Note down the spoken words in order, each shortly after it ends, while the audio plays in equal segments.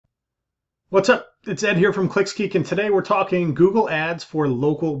What's up? It's Ed here from ClicksGeek, and today we're talking Google Ads for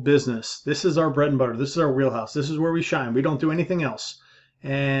local business. This is our bread and butter. This is our wheelhouse. This is where we shine. We don't do anything else.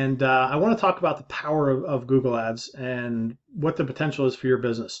 And I want to talk about the power of Google Ads and what the potential is for your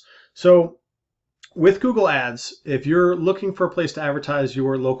business. So with Google Ads, if you're looking for a place to advertise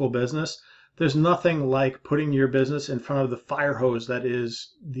your local business, there's nothing like putting your business in front of the fire hose that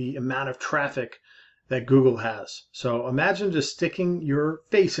is the amount of traffic that Google has. So imagine just sticking your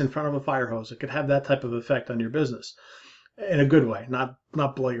face in front of a fire hose. It could have that type of effect on your business in a good way, not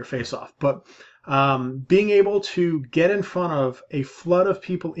blow your face off, but being able to get in front of a flood of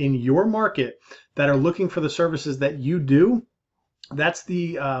people in your market that are looking for the services that you do. That's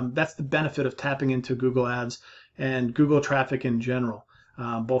the benefit of tapping into Google Ads and Google traffic in general,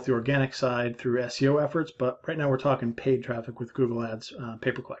 both the organic side through SEO efforts, but right now we're talking paid traffic with Google Ads,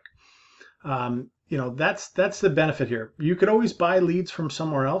 pay-per-click. That's the benefit here. You could always buy leads from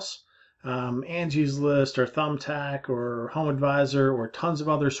somewhere else, Angie's List or Thumbtack or HomeAdvisor or tons of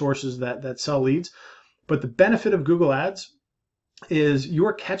other sources that sell leads. But the benefit of Google Ads is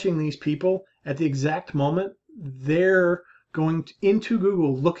you're catching these people at the exact moment they're going into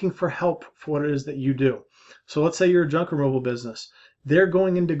Google looking for help for what it is that you do. So let's say you're a junk removal business. They're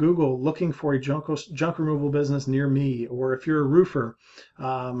going into Google looking for a junk removal business near me, or if you're a roofer,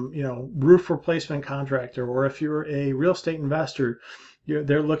 roof replacement contractor, or if you're a real estate investor,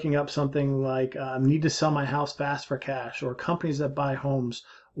 they're looking up something like need to sell my house fast for cash, or companies that buy homes,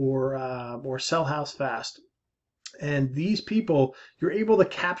 or sell house fast. And these people, you're able to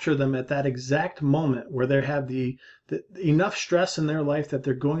capture them at that exact moment where they have the enough stress in their life that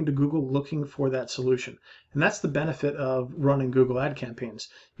they're going to Google looking for that solution. And that's the benefit of running Google ad campaigns.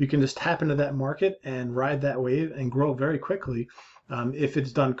 You can just tap into that market and ride that wave and grow very quickly if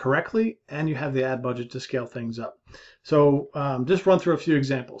it's done correctly and you have the ad budget to scale things up. So just run through a few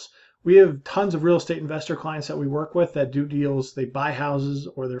examples. We have tons of real estate investor clients that we work with that do deals. They buy houses,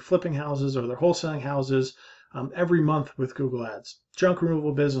 or they're flipping houses, or they're wholesaling houses every month with Google Ads. Junk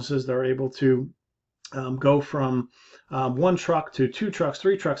removal businesses that are able to go from one truck to 2 trucks,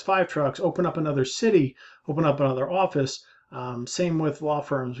 3 trucks, 5 trucks, open up another city, open up another office. Same with law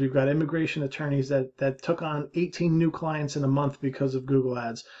firms. We've got immigration attorneys that took on 18 new clients in a month because of Google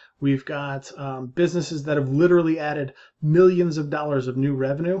Ads. We've got businesses that have literally added millions of dollars of new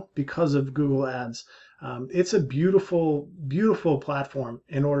revenue because of Google Ads. It's a beautiful, beautiful platform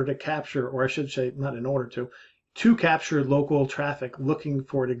in order to capture, or I should say, not in order to capture local traffic looking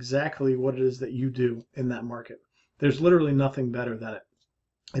for exactly what it is that you do in that market. There's literally nothing better than it.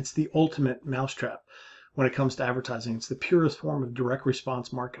 It's the ultimate mousetrap when it comes to advertising. It's the purest form of direct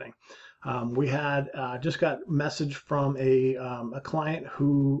response marketing. We had just got a message from a client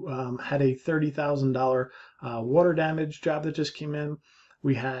who had a $30,000 water damage job that just came in.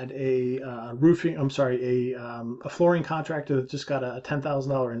 We had a flooring contractor that just got a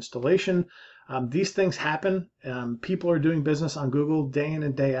 $10,000 installation. These things happen. People are doing business on Google day in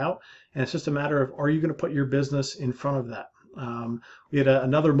and day out, and it's just a matter of, are you going to put your business in front of that? We had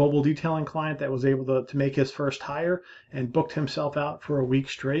another mobile detailing client that was able to make his first hire and booked himself out for a week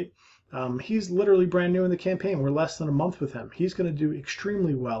straight. He's literally brand new in the campaign. We're less than a month with him. He's going to do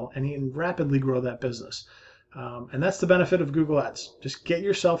extremely well, and he can rapidly grow that business. And that's the benefit of Google Ads. Just get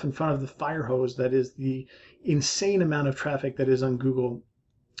yourself in front of the fire hose that is the insane amount of traffic that is on Google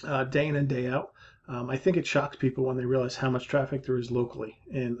day in and day out. I think it shocks people when they realize how much traffic there is locally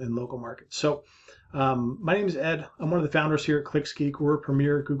in local markets. So my name is Ed. I'm one of the founders here at ClicksGeek. We're a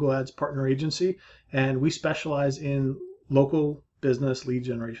premier Google Ads partner agency, and we specialize in local business lead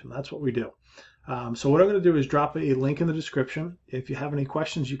generation. That's what we do. So what I'm going to do is drop a link in the description. If you have any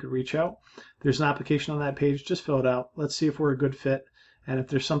questions, you could reach out. There's an application on that page. Just fill it out. Let's see if we're a good fit. And if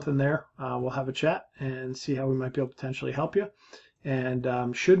there's something there, we'll have a chat and see how we might be able to potentially help you.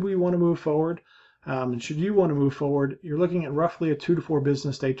 And should we want to move forward, and should you want to move forward, you're looking at roughly a 2 to 4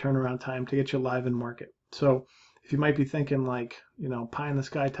 business day turnaround time to get you live in market. So if you might be thinking like, pie in the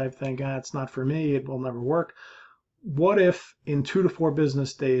sky type thing, it's not for me, it will never work. What if in 2 to 4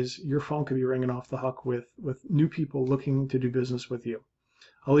 business days, your phone could be ringing off the hook with new people looking to do business with you?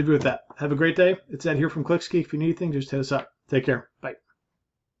 I'll leave you with that. Have a great day. It's Ed here from ClicksGeek. If you need anything, just hit us up. Take care. Bye.